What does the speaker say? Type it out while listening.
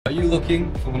Are you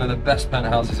looking for one of the best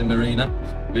penthouses in Marina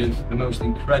with the most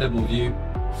incredible view?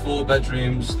 4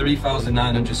 bedrooms,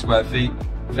 3,900 square feet,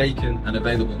 vacant and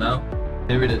available now?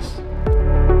 Here it is.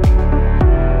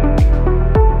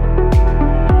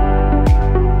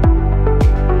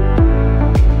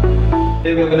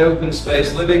 Here we have an open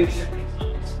space living,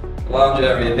 lounge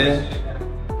area here,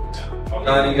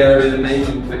 dining area,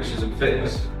 amazing fixtures and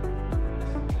fittings,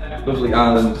 lovely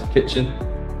island kitchen.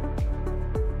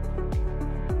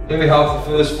 Here we have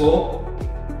the first floor.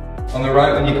 On the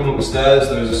right when you come up the stairs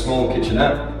there is a small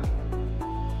kitchenette.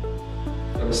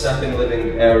 We have a second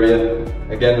living area,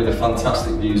 again with the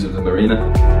fantastic views of the marina.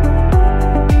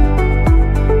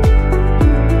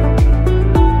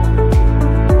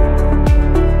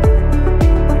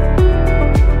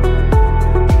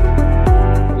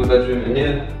 Bedroom in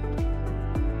here,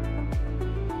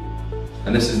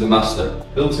 and this is the master.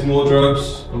 Built-in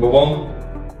wardrobes number 1,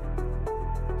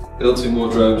 built-in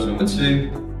wardrobes number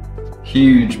 2,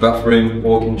 huge bathroom,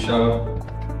 walk-in shower.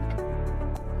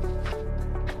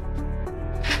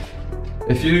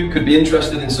 If you could be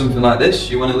interested in something like this,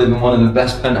 you want to live in one of the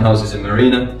best penthouses in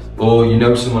Marina, or you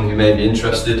know someone who may be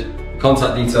interested,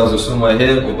 contact details are somewhere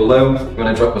here or below. If you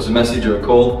want to drop us a message or a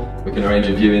call, we can arrange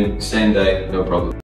a viewing same day, no problem.